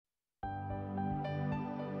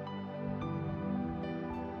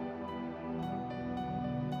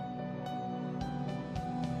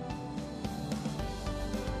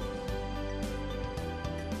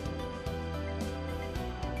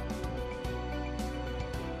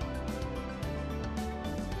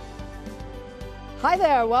Hi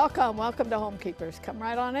there, welcome to Homekeepers. Come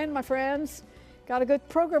right on in, my friends. Got a good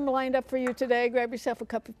program lined up for you today. Grab yourself a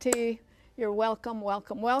cup of tea. You're welcome,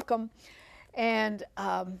 welcome, welcome. And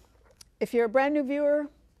if you're a brand new viewer,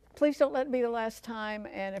 please don't let it be the last time.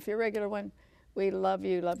 And if you're a regular one, we love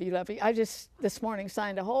you, love you, love you. I just this morning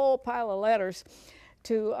signed a whole pile of letters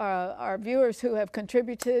to our viewers who have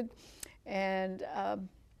contributed. And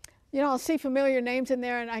you know, I'll see familiar names in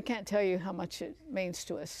there, and I can't tell you how much it means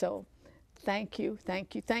to us. So thank you,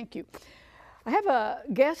 thank you, thank you. I have a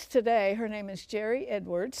guest today. Her name is Gerri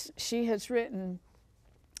Edwards. She has written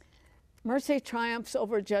Mercy Triumphs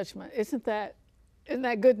Over Judgment. Isn't that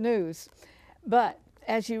good news? But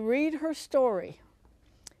as you read her story,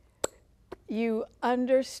 you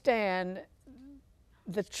understand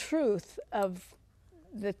the truth of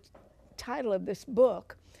the title of this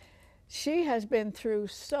book. She has been through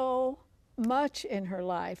so much in her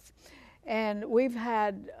life, and we've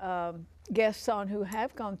had guests on who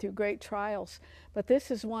have gone through great trials, but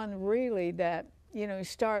this is one really that, you know, you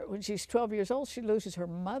start when she's 12 years old, she loses her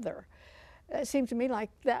mother. It seems to me like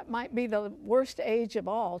that might be the worst age of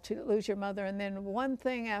all, to lose your mother, and then one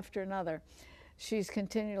thing after another. She's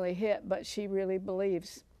continually hit, but she really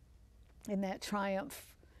believes in that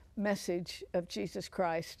triumph message of Jesus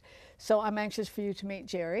Christ. So I'm anxious for you to meet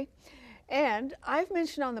Gerri. And I've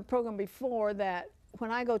mentioned on the program before that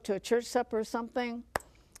when I go to a church supper or something,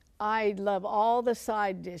 I love all the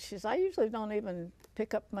side dishes. I usually don't even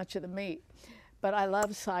pick up much of the meat, but I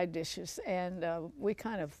love side dishes, and we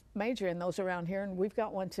kind of major in those around here, and we've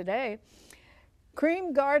got one today.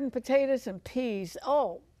 Cream garden potatoes and peas.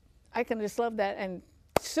 Oh, I can just love that. And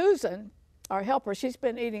Susan, our helper, she's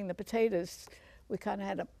been eating the potatoes. We kind of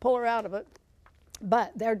had to pull her out of it,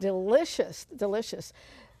 but they're delicious, delicious.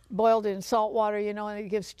 Boiled in salt water, you know, and it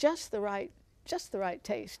gives just the right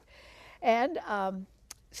taste. And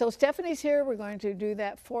so Stephanie's here. We're going to do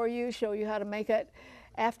that for you, show you how to make it.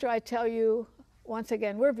 After I tell you, once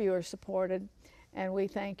again, we're viewer supported, and we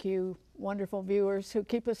thank you, wonderful viewers who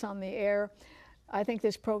keep us on the air. I think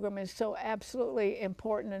this program is so absolutely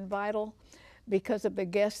important and vital because of the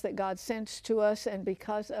guests that God sends to us and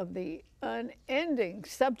because of the unending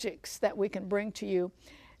subjects that we can bring to you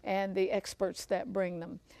and the experts that bring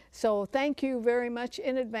them. So thank you very much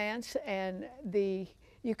in advance, and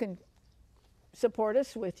you can support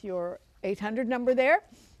us with your 800 number there,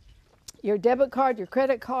 your debit card, your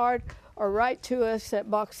credit card, or write to us at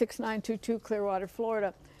Box 6922, Clearwater,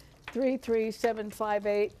 Florida,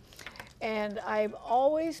 33758. And I've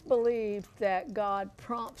always believed that God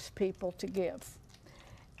prompts people to give.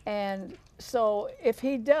 And so if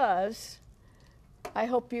he does, I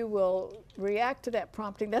hope you will react to that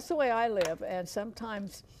prompting. That's the way I live. And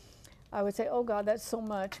sometimes I would say, oh God, that's so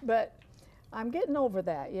much. But I'm getting over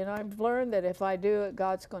that. You know, I've learned that if I do it,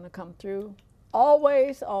 God's going to come through.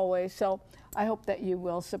 Always, always. So I hope that you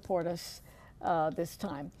will support us this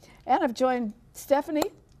time. And I've joined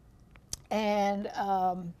Stephanie. And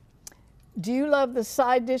do you love the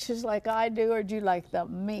side dishes like I do, or do you like the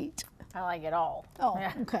meat? I like it all. Oh,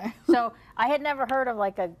 yeah. Okay. So I had never heard of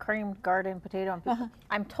like a cream garden potato.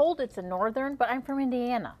 I'm told it's a northern, but I'm from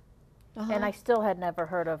Indiana. And I still had never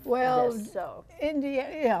heard of this. So Indiana,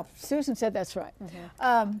 yeah, Susan said that's right.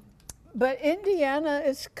 But Indiana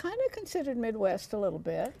is kind of considered Midwest a little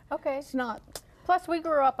bit. Okay. It's not. Plus, we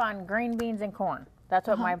grew up on green beans and corn. That's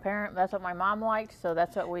what that's what my mom liked, so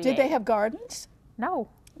that's what we Did ate. they have gardens? No.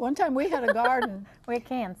 One time we had a garden. We had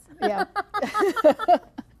cans. Yeah.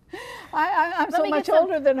 I'm so much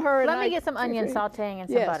older than her. Let me get some onion sauteing and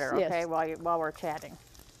some butter, okay, yes. while we're chatting.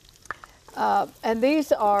 And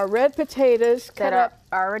these are red potatoes That are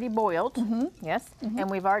already boiled, yes, and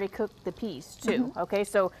we've already cooked the peas too, okay?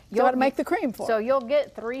 So you'll got to make the cream for it. So you'll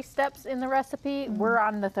get 3 steps in the recipe. We're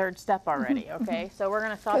on the 3rd step already, okay? So we're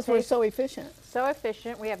going to saute. Because we're so efficient. So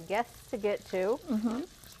efficient. We have guests to get to.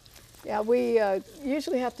 Yeah, we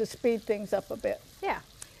usually have to speed things up a bit. Yeah.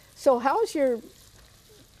 So how's your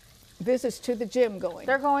visits to the gym going?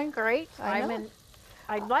 They're going great. I know.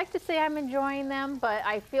 I'd like to say I'm enjoying them, but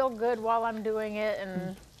I feel good while I'm doing it,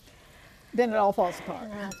 and then it all falls apart.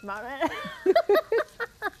 That's about it.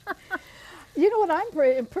 You know what, I'm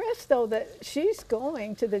pretty impressed though that she's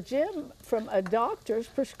going to the gym from a doctor's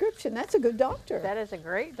prescription. That's a good doctor. That is a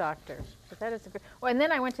great doctor. Well, and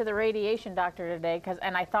then I went to the radiation doctor today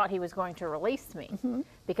and I thought he was going to release me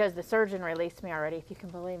because the surgeon released me already, if you can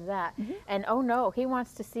believe that. And oh no, he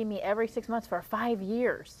wants to see me every 6 months for 5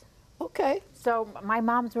 years. Okay. So my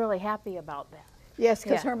mom's really happy about that. Yes,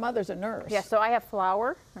 because her mother's a nurse. Yeah, so I have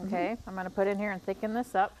flour, okay, I'm going to put in here and thicken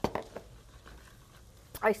this up.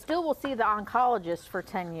 I still will see the oncologist for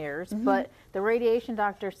 10 years, but the radiation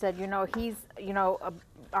doctor said, you know, he's, you know,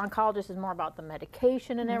 oncologist is more about the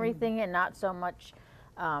medication and everything, and not so much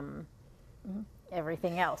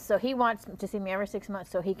everything else. So he wants to see me every 6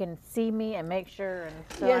 months so he can see me and make sure. And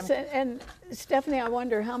so yes, and Stephanie, I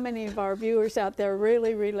wonder how many of our viewers out there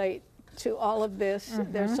really relate to all of this.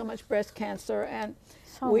 There's so much breast cancer, and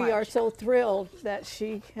we are so thrilled that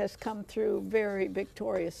she has come through very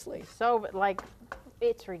victoriously. So, like,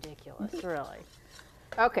 it's ridiculous, really.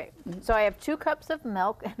 Okay, so I have 2 cups of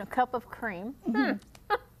milk and a cup of cream.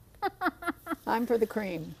 I'm for the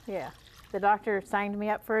cream. Yeah. The doctor signed me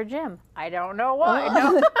up for a gym. I don't know why.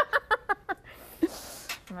 No.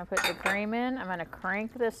 I'm going to put the cream in. I'm going to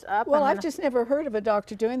crank this up. Well, I've just never heard of a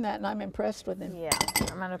doctor doing that, and I'm impressed with him. Yeah.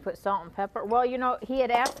 I'm going to put salt and pepper. Well, you know, he had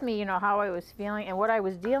asked me, you know, how I was feeling, and what I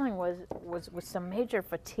was dealing with was some major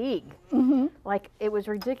fatigue. Like, it was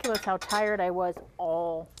ridiculous how tired I was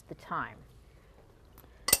all the time.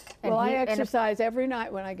 Well, I exercise every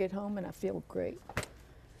night when I get home, and I feel great.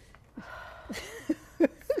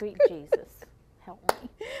 Sweet Jesus, help me.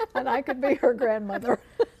 And I could be her grandmother.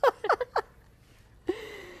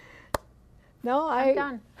 No, I'm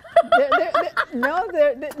done. No,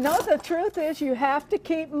 the truth is you have to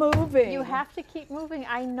keep moving. You have to keep moving.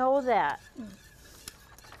 I know that.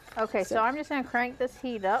 Okay, so I'm just going to crank this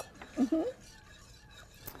heat up. And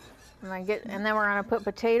then we're going to put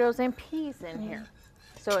potatoes and peas in here.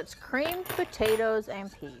 So it's creamed potatoes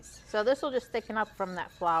and peas. So this will just thicken up from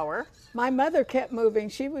that flour. My mother kept moving.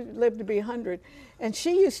 She lived to be 100. And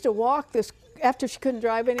she used to walk this, after she couldn't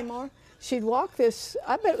drive anymore, she'd walk this,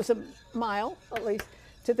 I bet it was a mile at least,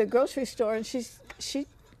 to the grocery store. And she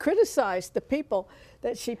criticized the people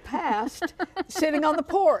that she passed sitting on the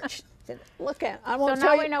porch. Look at it. I won't so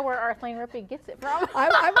tell now you, we know where Arthelene Rippy gets it from.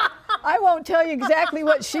 I won't tell you exactly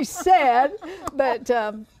what she said, but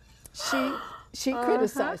she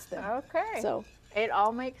criticized them. Okay. So it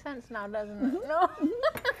all makes sense now, doesn't it? No.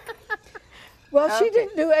 well, she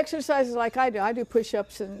didn't do exercises like I do. I do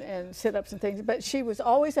push-ups and sit-ups and things, but she was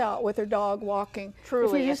always out with her dog walking.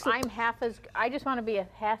 Truly, I just want to be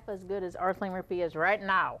half as good as Arthelene Rippy is right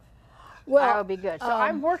now. Well, I would be good. So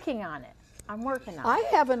I'm working on it. I'm working on it. I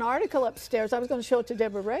have an article upstairs. I was going to show it to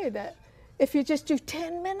Deborah Ray that if you just do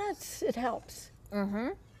 10 minutes, it helps. 10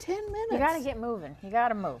 minutes. You got to get moving. You got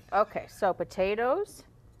to move. Okay, so potatoes.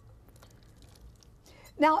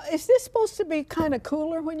 Now, is this supposed to be kind of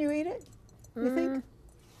cooler when you eat it? You think?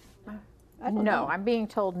 I don't know. I'm being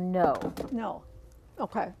told no. No.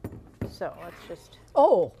 Okay. So let's just.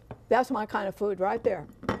 Oh, that's my kind of food right there.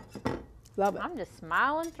 Love it. I'm just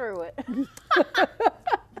smiling through it.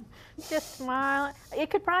 Just smiling. It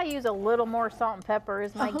could probably use a little more salt and pepper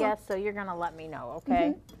is my guess, so you're going to let me know,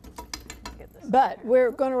 okay? Get this But we're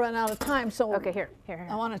going to run out of time, so okay, here.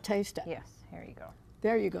 I want to taste it. Yes, here you go.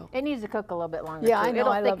 There you go. It needs to cook a little bit longer. Yeah, too. I know.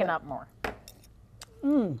 It'll I love thicken it. up more.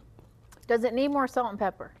 Does it need more salt and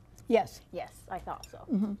pepper? Yes. Yes, I thought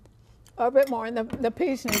so. A bit more, and the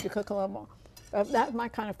peas need to cook a little more. That's my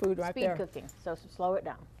kind of food right Speed there. cooking, so slow it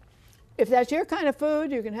down. If that's your kind of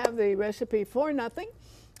food, you can have the recipe for nothing.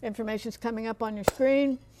 Information's coming up on your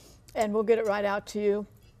screen, and we'll get it right out to you.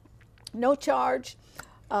 No charge,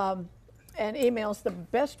 and email's the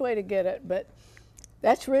best way to get it, but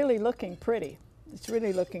that's really looking pretty. It's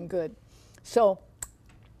really looking good. So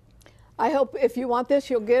I hope if you want this,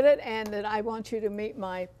 you'll get it, and that I want you to meet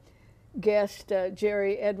my guest,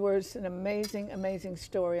 Gerri Edwards, an amazing, amazing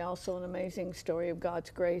story, also an amazing story of God's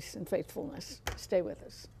grace and faithfulness. Stay with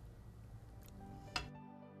us.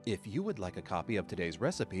 If you would like a copy of today's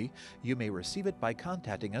recipe, you may receive it by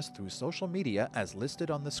contacting us through social media as listed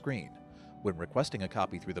on the screen. When requesting a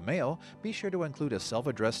copy through the mail, be sure to include a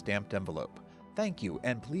self-addressed stamped envelope. Thank you,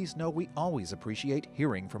 and please know we always appreciate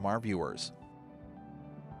hearing from our viewers.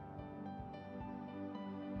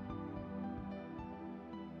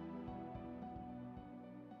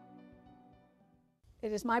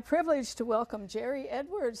 It is my privilege to welcome Gerri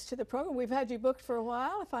Edwards to the program. We've had you booked for a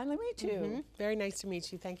while. I finally meet you. Very nice to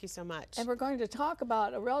meet you. Thank you so much. And we're going to talk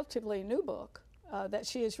about a relatively new book that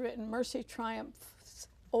she has written, Mercy Triumphs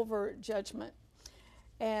Over Judgment.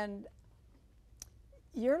 And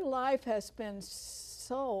your life has been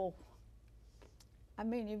so, I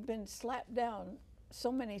mean, you've been slapped down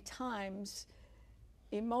so many times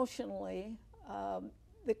emotionally,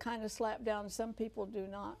 the kind of slap down some people do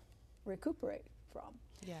not recuperate from.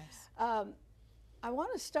 Yes. I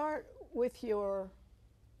want to start with your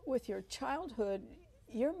childhood.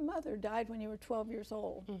 Your mother died when you were 12 years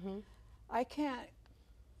old. I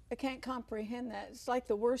can't comprehend that. It's like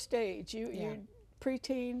the worst age. You're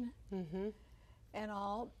preteen and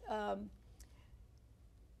all.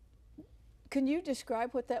 Can you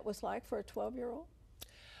describe what that was like for a 12-year-old?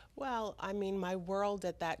 Well, I mean, my world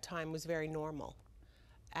at that time was very normal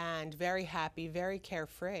and very happy, very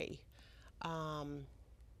carefree.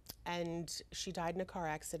 And she died in a car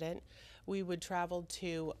accident. We would travel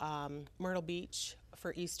to Myrtle Beach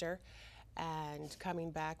for Easter, and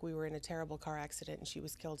coming back, we were in a terrible car accident and she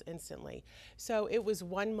was killed instantly. So it was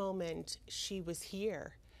one moment she was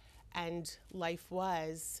here and life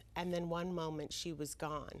was, and then one moment she was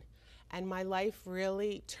gone. And my life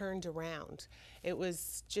really turned around. It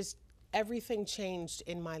was just, everything changed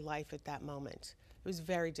in my life at that moment. It was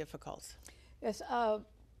very difficult. Yes,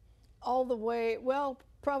 all the way, well,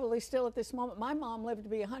 probably still at this moment. My mom lived to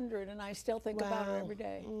be 100, and I still think about her Wow. every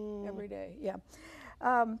day. Every day, yeah.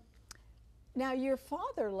 Now, your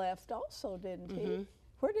father left also, didn't he?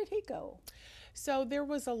 Where did he go? So there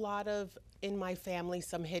was a lot of, in my family,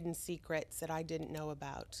 some hidden secrets that I didn't know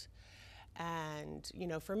about. And, you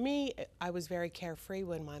know, for me, I was very carefree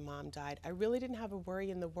when my mom died. I really didn't have a worry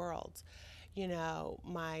in the world. You know,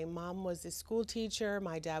 my mom was a school teacher,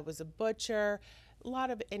 my dad was a butcher, a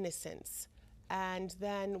lot of innocence. And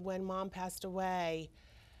then when mom passed away,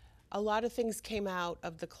 a lot of things came out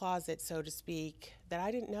of the closet, so to speak, that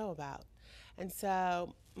I didn't know about. And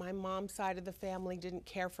so my mom's side of the family didn't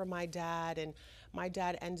care for my dad, and my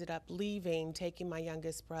dad ended up leaving, taking my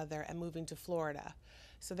youngest brother and moving to Florida.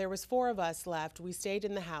 So there was 4 of us left. We stayed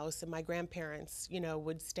in the house, and my grandparents, you know,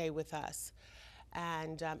 would stay with us.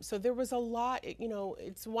 And so there was a lot, you know,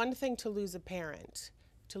 it's one thing to lose a parent,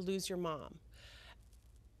 to lose your mom,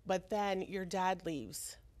 but then your dad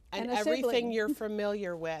leaves, and a everything sibling. you're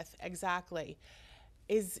familiar with, exactly,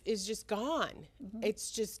 is just gone.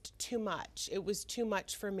 It's just too much. It was too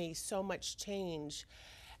much for me, so much change.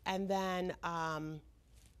 And then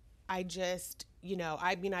I just, you know,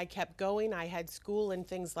 I mean, I kept going. I had school and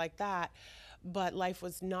things like that, but life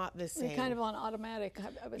was not the You're same. kind of on automatic.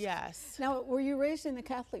 Yes. Now, were you raised in the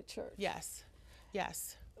Catholic Church? Yes.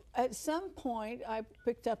 Yes. At some point, I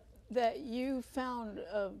picked up that you found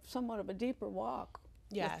somewhat of a deeper walk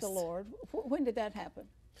with Yes. the Lord. When did that happen?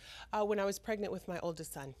 When I was pregnant with my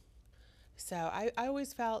oldest son. So I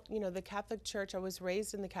always felt, you know, the Catholic Church, I was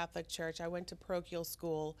raised in the Catholic Church. I went to parochial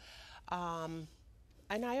school.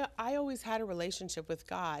 And I always had a relationship with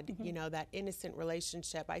God, you know, that innocent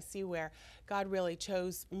relationship. I see where God really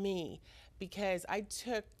chose me because I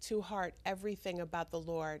took to heart everything about the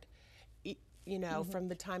Lord, you know, from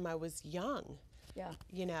the time I was young. Yeah.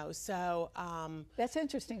 You know, so. That's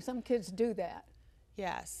interesting. Some kids do that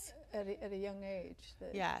Yes. at a young age.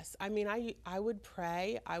 Yes. I mean, I would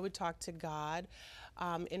pray. I would talk to God.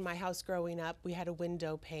 In my house growing up, we had a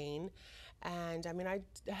window pane. And I mean, I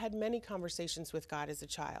had many conversations with God as a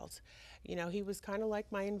child. You know, he was kind of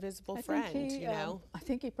like my invisible friend, you know. I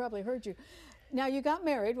think he probably heard you. Now, you got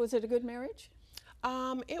married. Was it a good marriage?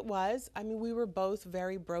 It was. I mean, we were both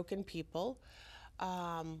very broken people.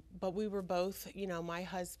 But we were both, you know, my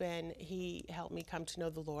husband, he helped me come to know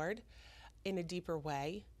the Lord in a deeper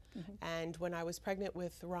way. And when I was pregnant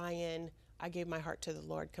with Ryan, I gave my heart to the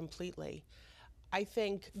Lord completely. I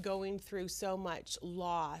think going through so much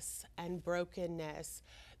loss and brokenness,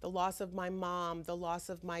 the loss of my mom, the loss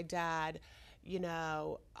of my dad, you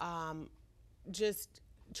know, just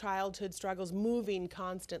childhood struggles, moving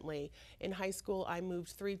constantly. In high school, I moved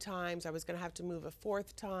 3 times. I was going to have to move a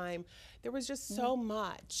 4th time. There was just so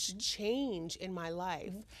much change in my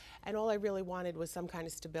life. And all I really wanted was some kind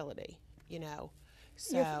of stability, you know.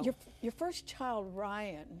 So Your first child,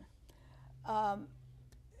 Ryan,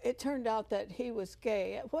 it turned out that he was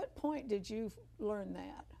gay. At what point did you learn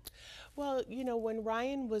that? well, you know, when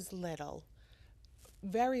Ryan was little,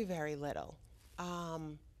 very, very little,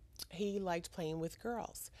 he liked playing with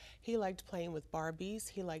girls. He liked playing with Barbies.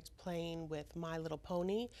 He liked playing with My Little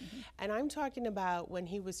Pony. And I'm talking about when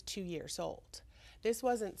he was 2 years old. This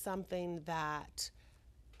wasn't something that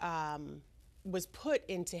was put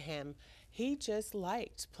into him. He just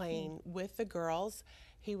liked playing with the girls.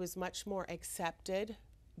 He was much more accepted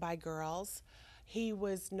by girls. He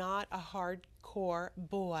was not a hardcore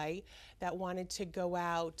boy that wanted to go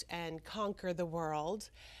out and conquer the world.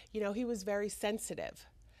 You know, he was very sensitive.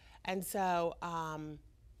 And so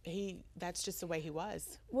that's just the way he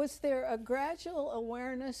was. Was there a gradual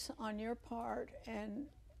awareness on your part, and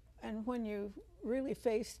when you really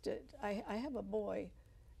faced it? I have a boy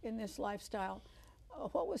in this lifestyle.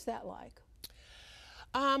 What was that like?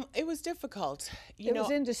 It was difficult. It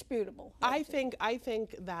was indisputable. I think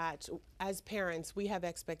that as parents, we have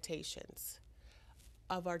expectations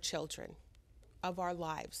of our children, of our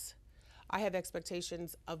lives. I have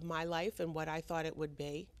expectations of my life and what I thought it would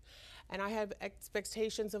be. And I have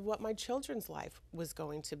expectations of what my children's life was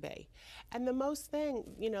going to be. And the most thing,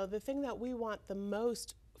 the thing that we want the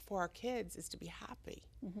most for our kids is to be happy.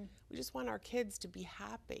 We just want our kids to be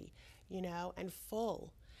happy, and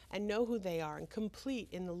full, and know who they are and complete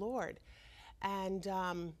in the Lord. And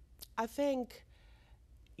I think,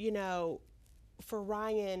 for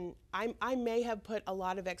Ryan, I may have put a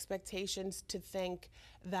lot of expectations to think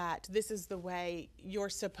that this is the way you're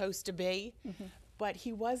supposed to be, but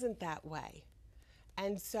he wasn't that way.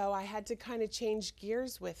 And so I had to kind of change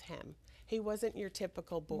gears with him. He wasn't your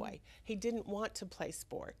typical boy. He didn't want to play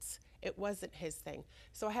sports. It wasn't his thing.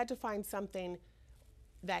 So I had to find something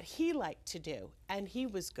that he liked to do and he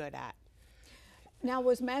was good at. Now,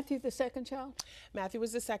 was Matthew the second child? Matthew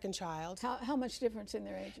was the second child. How much difference in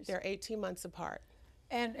their ages? They're 18 months apart.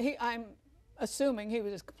 And I'm assuming he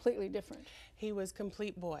was completely different. He was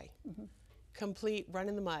complete boy, complete run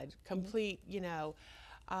in the mud, complete,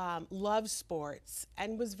 loved sports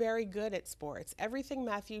and was very good at sports. Everything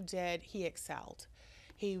Matthew did, he excelled.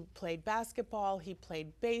 He played basketball, he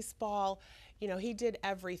played baseball, he did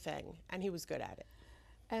everything and he was good at it.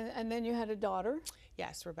 And then you had a daughter?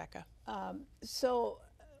 Yes, Rebecca. So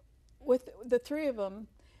with the three of them,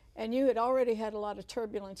 and you had already had a lot of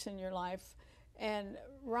turbulence in your life, and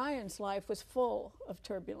Ryan's life was full of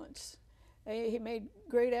turbulence. He made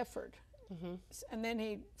great effort, and then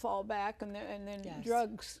he'd fall back, and then Yes.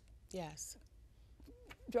 drugs. Yes.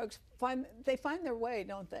 Drugs find their way,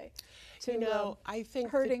 don't they? To I think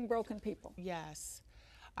hurting broken people. Yes.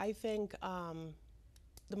 I think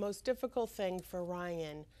the most difficult thing for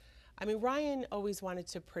Ryan, Ryan always wanted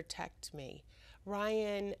to protect me.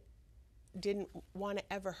 Ryan didn't want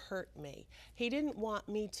to ever hurt me. He didn't want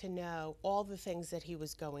me to know all the things that he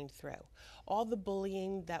was going through, all the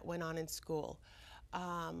bullying that went on in school,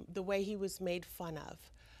 the way he was made fun of.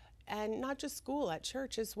 And not just school, at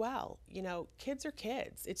church as well. Kids are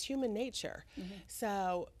kids. It's human nature.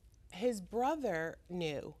 So his brother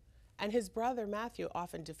knew, and his brother Matthew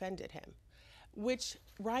often defended him, which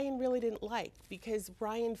Ryan really didn't like because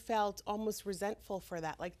Ryan felt almost resentful for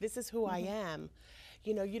that. Like, this is who I am.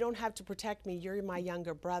 You don't have to protect me. You're my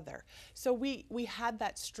younger brother. So we had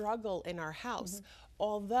that struggle in our house,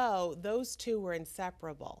 although those two were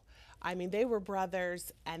inseparable. They were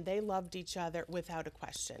brothers and they loved each other without a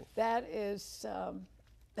question. That is,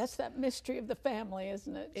 that's that mystery of the family,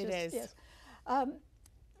 isn't it? It is. Yes.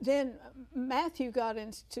 Then Matthew got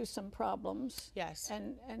into some problems. Yes.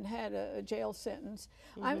 And had a jail sentence.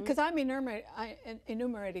 Because I'm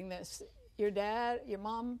enumerating this. Your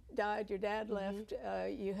mom died, your dad left,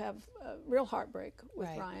 you have a real heartbreak with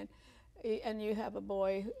Right. Ryan, and you have a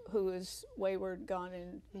boy who is wayward, gone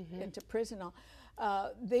into prison.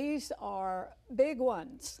 These are big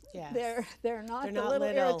ones. Yes. They're not They're the not little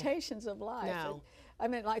little. irritations of life. No.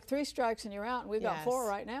 Like 3 strikes and you're out, and we've got 4 Yes.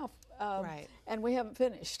 right now, Right. and we haven't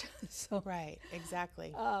finished. So Right,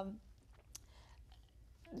 exactly.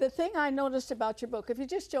 the thing I noticed about your book, if you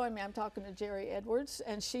just join me, I'm talking to Gerri Edwards,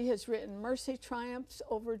 and she has written Mercy Triumphs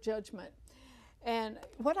Over Judgment. And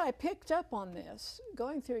what I picked up on this,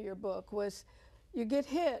 going through your book, was you get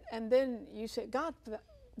hit, and then you say, God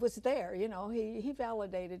was there, he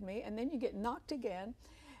validated me, and then you get knocked again,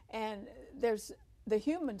 and there's the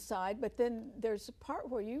human side, but then there's a part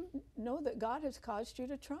where you know that God has caused you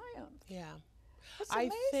to triumph. Yeah. That's I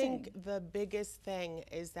amazing. think the biggest thing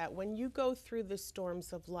is that when you go through the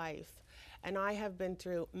storms of life, and I have been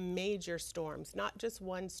through major storms, not just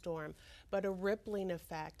one storm, but a rippling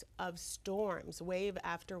effect of storms, wave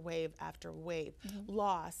after wave after wave,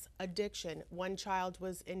 loss, addiction. One child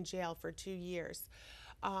was in jail for 2 years.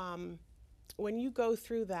 When you go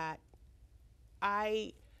through that,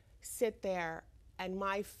 I sit there and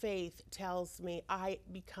my faith tells me I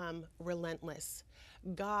become relentless.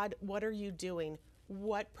 God, what are you doing?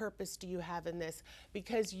 What purpose do you have in this?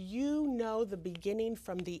 Because you know the beginning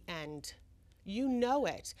from the end. You know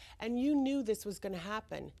it, and you knew this was going to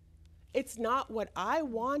happen. It's not what I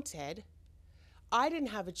wanted. I didn't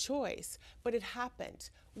have a choice, but it happened.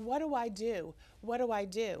 What do I do? What do I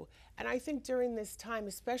do? And I think during this time,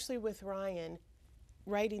 especially with Ryan,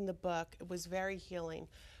 writing the book, it was very healing.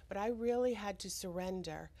 But I really had to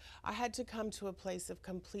surrender. I had to come to a place of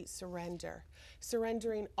complete surrender,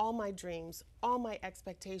 surrendering all my dreams, all my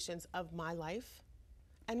expectations of my life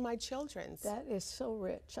and my children's. That is so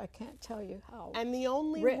rich. I can't tell you how. And the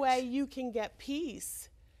only rich. way you can get peace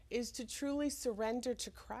is to truly surrender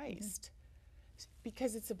to Christ,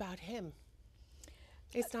 because it's about Him.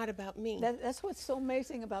 It's not about me. That's what's so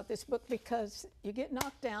amazing about this book, because you get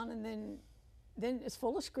knocked down, and then it's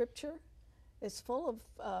full of scripture. is full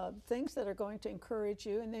of things that are going to encourage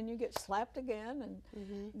you, and then you get slapped again,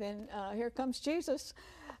 and then here comes Jesus.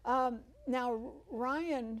 Now,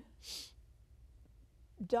 Ryan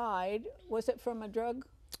died. Was it from a drug?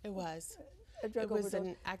 It was. A drug It was overdose?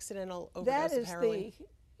 an accidental overdose That of is heroin.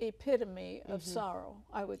 the epitome of sorrow,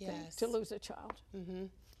 I would think, Yes. to lose a child.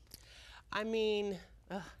 I mean,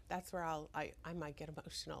 that's where I might get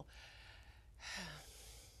emotional.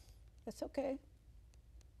 That's okay.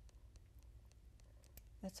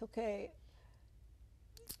 That's okay.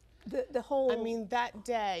 The whole. I mean, that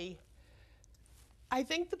day, I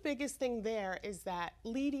think the biggest thing there is that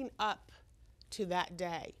leading up to that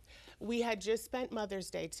day, we had just spent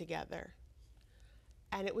Mother's Day together.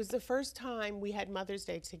 And it was the first time we had Mother's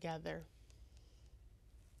Day together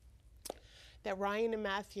that Ryan and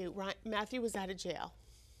Matthew was out of jail.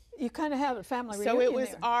 You kind of have a family reunion. So it was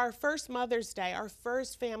there. our first Mother's Day, our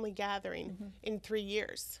first family gathering in 3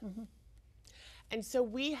 years. And so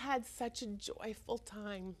we had such a joyful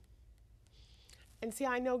time. And see,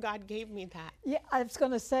 I know God gave me that. Yeah, I was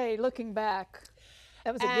going to say, looking back,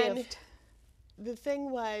 that was a And gift. the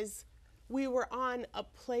thing was, we were on a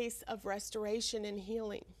place of restoration and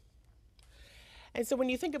healing. And so when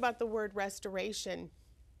you think about the word restoration,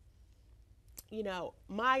 you know,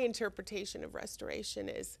 my interpretation of restoration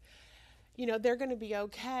is, you know, they're going to be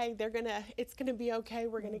okay. It's going to be okay.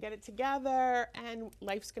 We're going to get it together and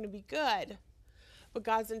life's going to be good. But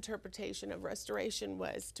God's interpretation of restoration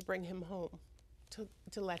was to bring him home,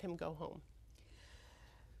 to let him go home.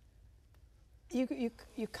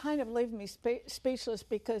 You kind of leave me speechless,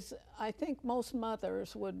 because I think most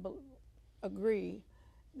mothers would agree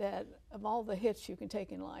that of all the hits you can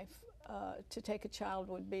take in life, to take a child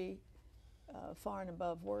would be far and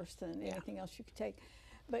above worse than anything else you could take.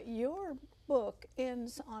 But your book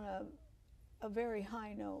ends on a very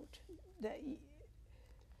high note, that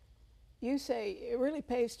you say it really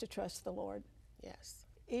pays to trust the Lord. Yes.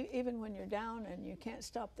 Even when you're down and you can't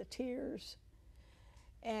stop the tears.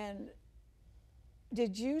 And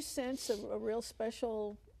did you sense a real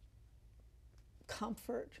special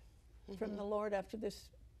comfort from the Lord after this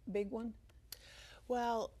big one?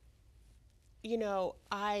 Well, you know,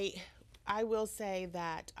 I will say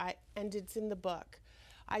that, and it's in the book,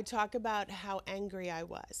 I talk about how angry I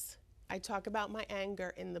was. I talk about my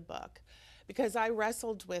anger in the book, because I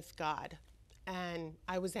wrestled with God and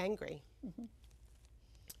I was angry.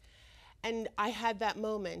 And I had that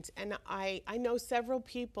moment, and I know several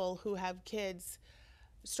people who have kids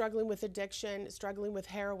struggling with addiction, struggling with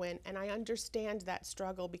heroin, and I understand that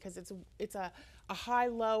struggle, because it's a high,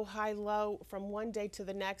 low from one day to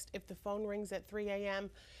the next. If the phone rings at 3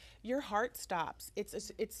 a.m., your heart stops.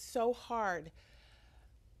 It's so hard.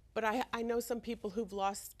 But I know some people who've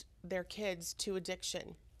lost their kids to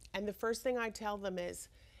addiction, and the first thing I tell them is,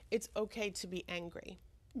 it's okay to be angry.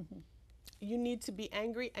 You need to be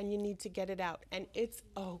angry and you need to get it out, and it's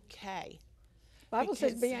okay. Bible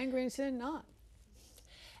says be angry and sin not.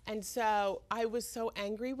 And so I was so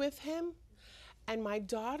angry with him. And my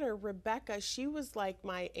daughter, Rebecca, she was like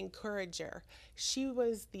my encourager. She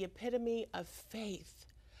was the epitome of faith.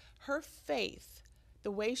 Her faith, the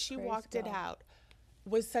way she walked it out,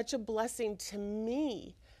 was such a blessing to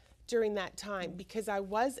me during that time, because I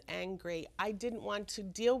was angry. I didn't want to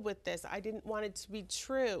deal with this. I didn't want it to be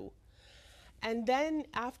true. And then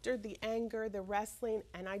after the anger, the wrestling,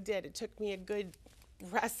 and I did, it took me a good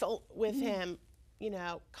wrestle with him, you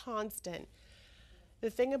know, constant.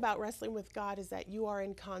 The thing about wrestling with God is that you are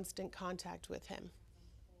in constant contact with him.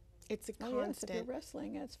 It's a constant. Yes, if you're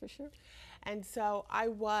wrestling, that's for sure. And so I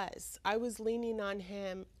was leaning on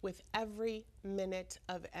him with every minute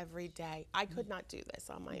of every day. I could not do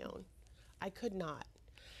this on my own. I could not.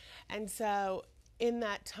 And so in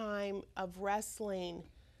that time of wrestling,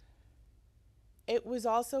 it was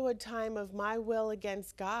also a time of my will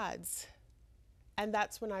against God's. And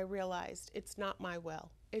that's when I realized it's not my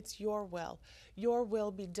will. It's your will. Your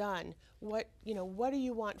will be done. What do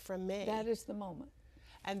you want from me? That is the moment.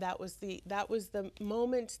 And that was the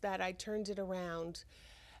moment that I turned it around.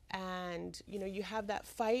 And you have that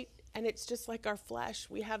fight, and it's just like our flesh.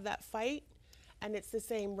 We have that fight, and it's the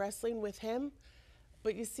same, wrestling with him.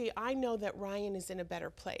 But you see, I know that Ryan is in a better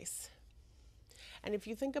place. And if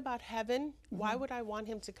you think about heaven, why would I want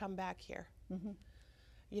him to come back here?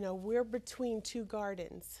 We're between two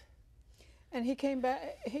gardens. And he came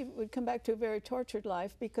back. He would come back to a very tortured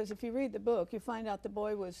life, because if you read the book, you find out the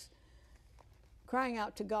boy was crying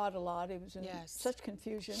out to God a lot. He was in such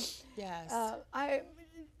confusion. Yes.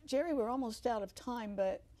 Gerri, we're almost out of time,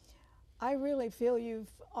 but I really feel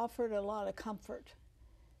you've offered a lot of comfort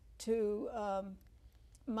to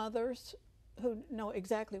mothers who know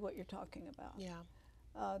exactly what you're talking about. Yeah.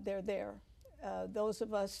 They're there. Those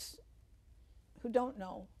of us who don't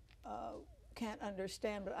know can't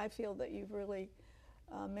understand, but I feel that you've really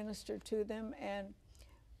ministered to them, and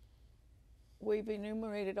we've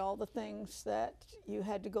enumerated all the things that you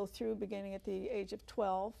had to go through beginning at the age of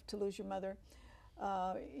 12 to lose your mother.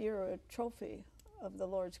 You're a trophy of the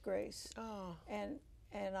Lord's grace. Oh. And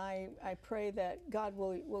I pray that God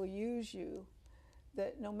will use you,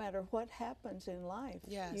 that no matter what happens in life,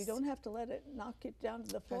 Yes. you don't have to let it knock you down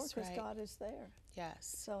to the floor, That's because right. God is there. Yes.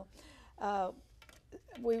 So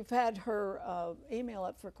we've had her email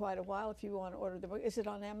up for quite a while. If you want to order the book, is it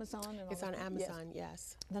on Amazon? And all It's on that? Amazon, yes.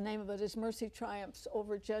 Yes. The name of it is Mercy Triumphs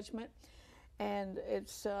Over Judgment, and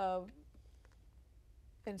it's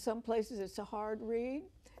in some places it's a hard read,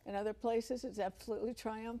 in other places it's absolutely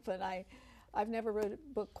triumphant. I've never read a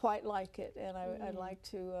book quite like it, and I'd like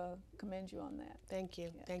to commend you on that. Thank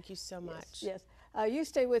you. Yeah. Thank you so much. Yes. You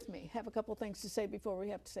stay with me. Have a couple things to say before we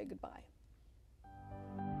have to say goodbye.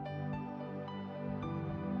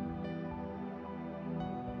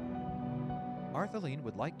 Arthelene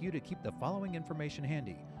would like you to keep the following information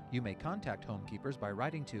handy. You may contact Homekeepers by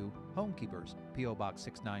writing to Homekeepers, P.O. Box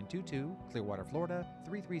 6922, Clearwater, Florida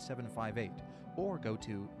 33758, or go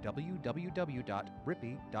to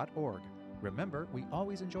www.rippy.org. Remember, we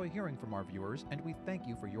always enjoy hearing from our viewers, and we thank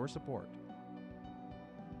you for your support.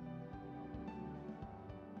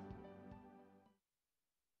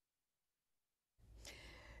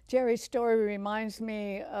 Gerri's story reminds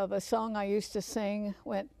me of a song I used to sing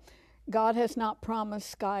when God has not promised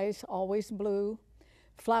skies always blue,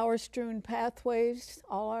 flower-strewn pathways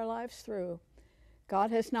all our lives through.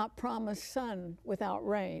 God has not promised sun without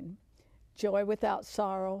rain, joy without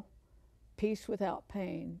sorrow, peace without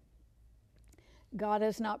pain. God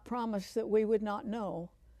has not promised that we would not know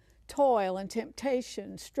toil and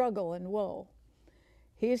temptation, struggle and woe.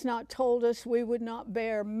 He has not told us we would not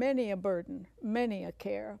bear many a burden, many a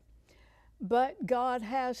care. But God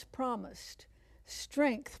has promised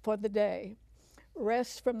strength for the day,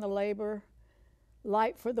 rest from the labor,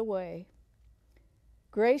 light for the way,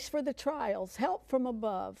 grace for the trials, help from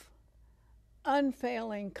above,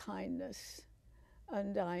 unfailing kindness,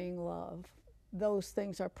 undying love. Those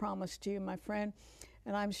things are promised to you, my friend,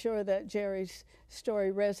 and I'm sure that Gerri's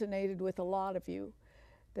story resonated with a lot of you,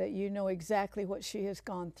 that you know exactly what she has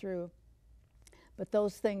gone through. But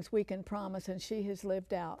those things we can promise, and she has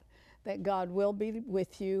lived out, that God will be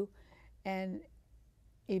with you, and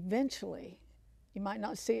eventually, you might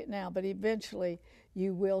not see it now, but eventually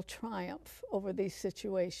you will triumph over these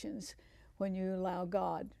situations when you allow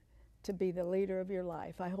God to be the leader of your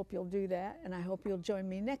life. I hope you'll do that, and I hope you'll join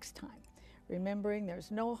me next time, remembering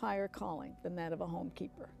there's no higher calling than that of a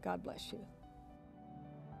homekeeper. God bless you.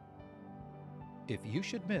 If you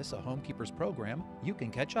should miss a Homekeepers program, you can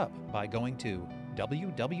catch up by going to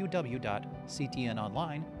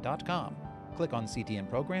www.ctnonline.com. Click on CTN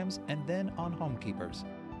Programs and then on Homekeepers.